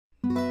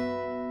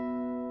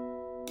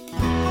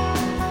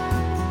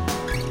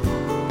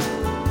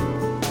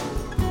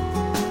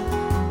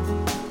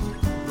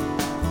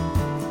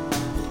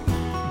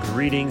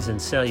Greetings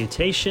and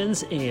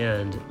salutations,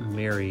 and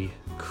Merry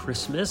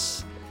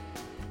Christmas.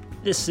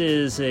 This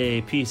is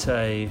a piece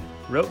I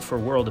wrote for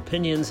World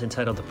Opinions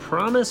entitled The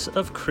Promise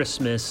of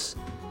Christmas.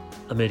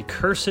 Amid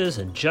curses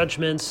and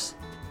judgments,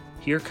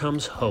 here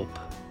comes hope.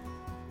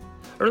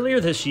 Earlier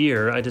this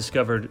year, I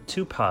discovered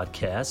two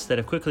podcasts that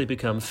have quickly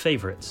become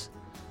favorites: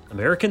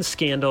 American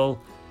Scandal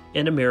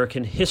and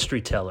American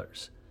History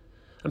Tellers.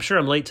 I'm sure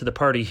I'm late to the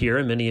party here,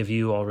 and many of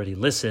you already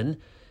listen.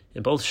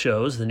 In both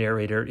shows, the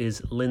narrator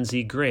is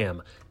Lindsey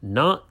Graham,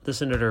 not the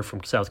senator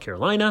from South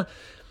Carolina,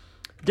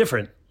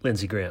 different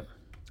Lindsey Graham.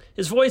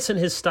 His voice and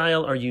his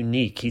style are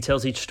unique. He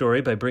tells each story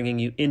by bringing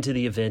you into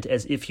the event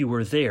as if you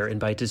were there and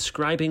by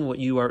describing what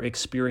you are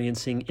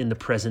experiencing in the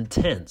present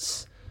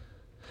tense.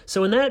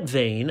 So in that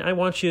vein, I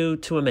want you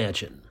to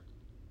imagine.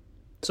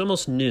 It's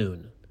almost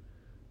noon.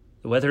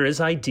 The weather is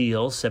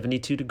ideal,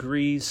 72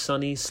 degrees,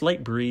 sunny,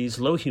 slight breeze,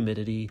 low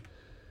humidity.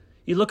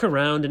 You look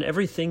around and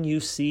everything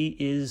you see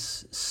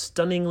is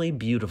stunningly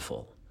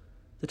beautiful.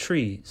 The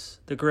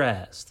trees, the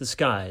grass, the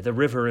sky, the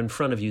river in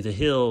front of you, the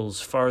hills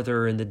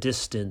farther in the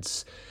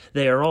distance,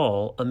 they are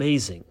all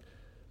amazing.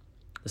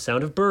 The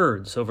sound of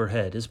birds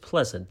overhead is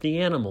pleasant. The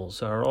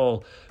animals are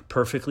all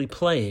perfectly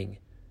playing.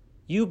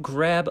 You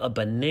grab a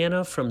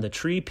banana from the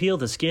tree, peel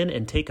the skin,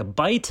 and take a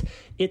bite.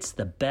 It's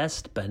the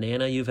best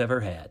banana you've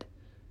ever had.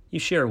 You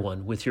share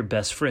one with your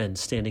best friend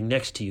standing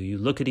next to you. You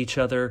look at each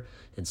other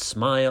and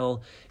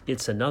smile.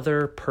 It's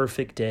another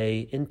perfect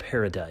day in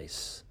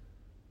paradise.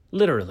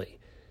 Literally,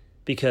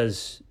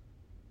 because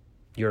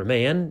you're a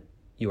man,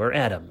 you are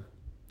Adam.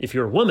 If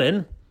you're a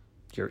woman,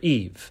 you're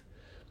Eve.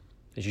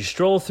 As you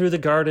stroll through the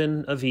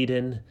Garden of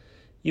Eden,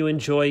 you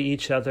enjoy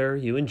each other,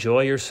 you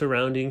enjoy your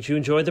surroundings, you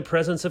enjoy the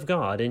presence of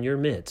God in your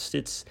midst.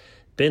 It's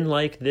been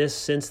like this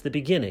since the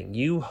beginning.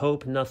 You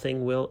hope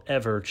nothing will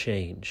ever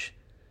change.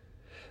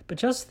 But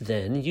just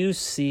then you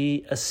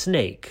see a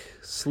snake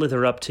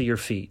slither up to your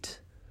feet.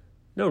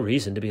 No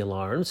reason to be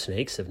alarmed.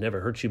 Snakes have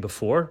never hurt you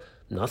before.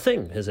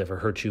 Nothing has ever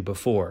hurt you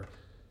before.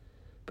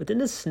 But then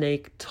the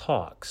snake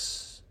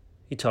talks.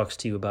 He talks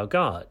to you about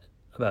God,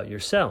 about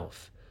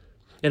yourself,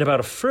 and about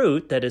a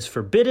fruit that is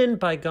forbidden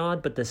by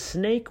God, but the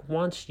snake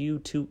wants you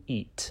to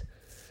eat.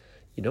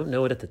 You don't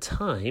know it at the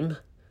time,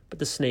 but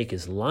the snake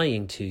is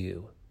lying to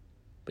you.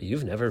 But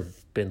you've never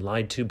been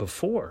lied to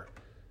before.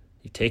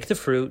 You take the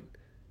fruit,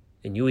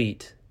 and you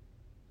eat.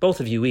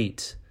 Both of you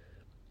eat.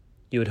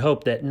 You would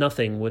hope that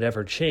nothing would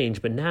ever change,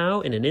 but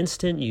now, in an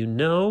instant, you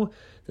know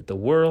that the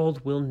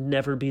world will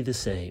never be the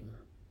same.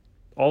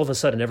 All of a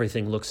sudden,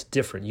 everything looks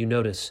different. You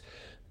notice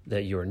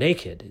that you're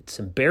naked. It's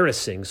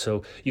embarrassing,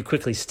 so you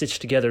quickly stitch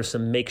together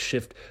some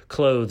makeshift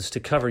clothes to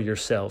cover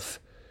yourself.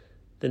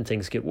 Then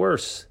things get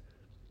worse.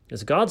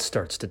 As God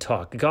starts to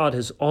talk, God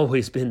has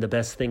always been the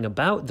best thing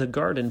about the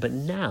garden, but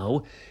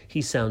now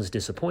he sounds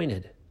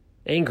disappointed,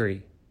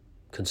 angry,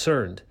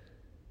 concerned.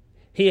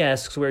 He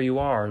asks where you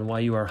are and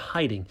why you are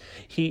hiding.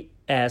 He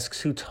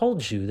asks who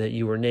told you that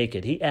you were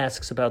naked. He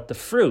asks about the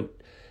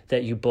fruit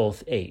that you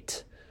both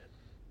ate.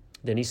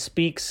 Then he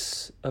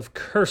speaks of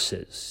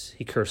curses.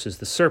 He curses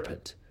the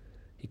serpent.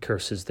 He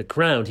curses the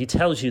ground. He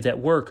tells you that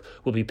work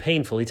will be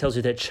painful. He tells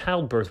you that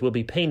childbirth will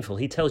be painful.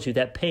 He tells you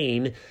that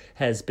pain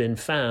has been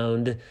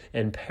found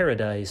and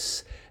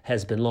paradise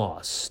has been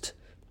lost.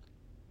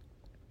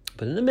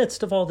 But in the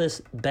midst of all this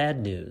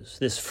bad news,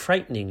 this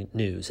frightening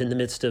news, in the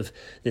midst of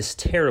this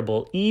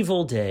terrible,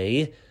 evil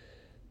day,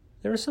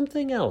 there is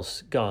something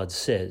else God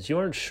says. You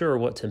aren't sure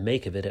what to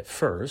make of it at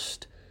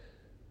first.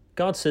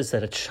 God says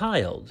that a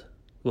child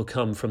will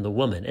come from the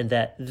woman, and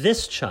that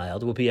this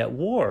child will be at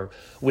war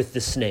with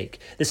the snake.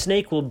 The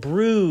snake will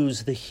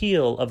bruise the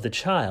heel of the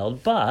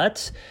child,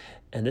 but,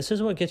 and this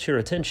is what gets your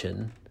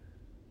attention,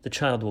 the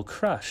child will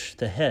crush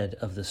the head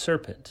of the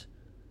serpent.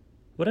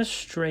 What a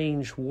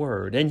strange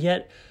word. And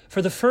yet,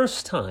 for the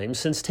first time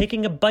since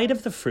taking a bite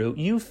of the fruit,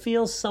 you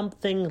feel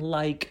something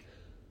like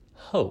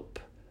hope.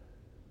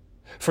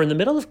 For in the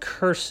middle of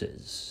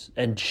curses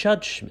and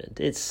judgment,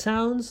 it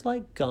sounds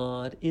like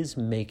God is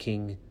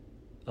making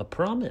a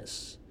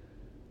promise.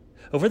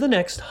 Over the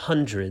next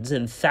hundreds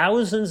and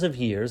thousands of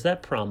years,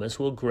 that promise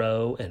will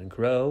grow and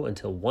grow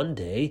until one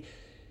day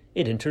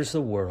it enters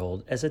the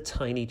world as a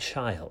tiny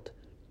child.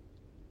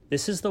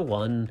 This is the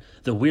one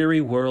the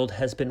weary world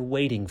has been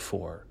waiting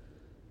for.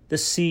 The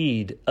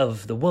seed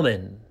of the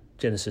woman,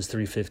 Genesis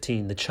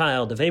 3:15. The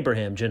child of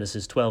Abraham,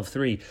 Genesis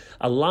 12:3.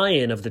 A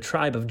lion of the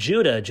tribe of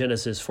Judah,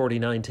 Genesis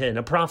 49:10.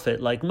 A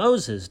prophet like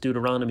Moses,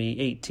 Deuteronomy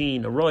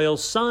 18. A royal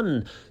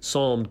son,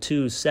 Psalm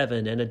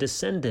 2:7. And a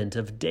descendant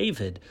of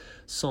David,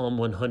 Psalm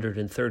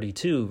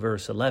 132,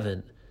 verse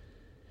 11.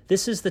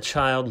 This is the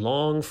child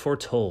long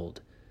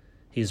foretold.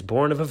 He is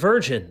born of a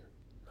virgin,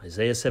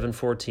 Isaiah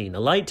 7:14, a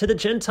light to the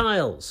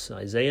Gentiles,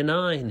 Isaiah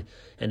 9,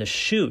 and a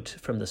shoot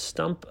from the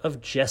stump of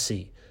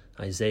Jesse,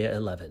 Isaiah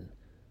 11.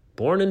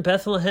 Born in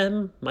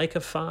Bethlehem, Micah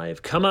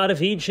 5, come out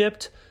of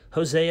Egypt,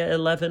 Hosea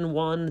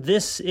 11:1.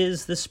 This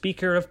is the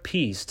speaker of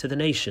peace to the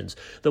nations,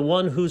 the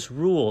one whose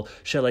rule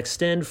shall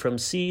extend from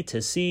sea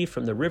to sea,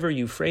 from the river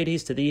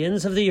Euphrates to the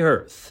ends of the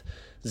earth,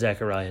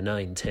 Zechariah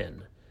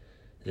 9:10.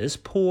 This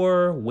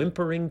poor,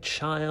 whimpering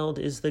child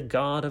is the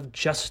God of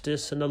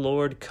justice and the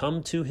Lord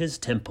come to his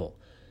temple.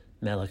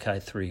 Malachi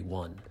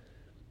 3:1.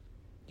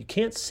 You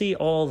can't see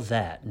all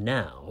that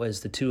now as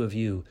the two of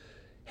you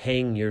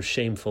hang your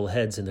shameful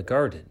heads in the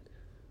garden.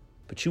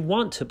 But you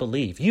want to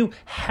believe. You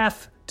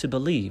have to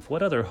believe.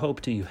 What other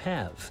hope do you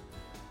have?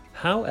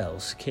 How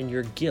else can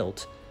your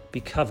guilt be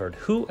covered?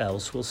 Who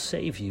else will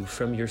save you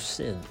from your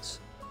sins?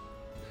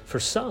 For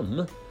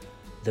some,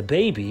 the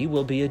baby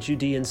will be a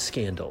Judean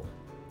scandal.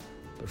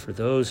 But for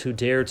those who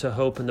dare to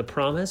hope in the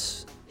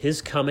promise,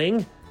 his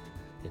coming,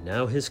 and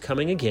now his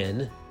coming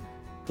again,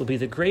 will be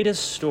the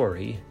greatest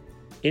story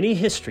any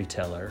history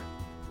teller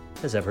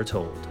has ever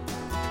told.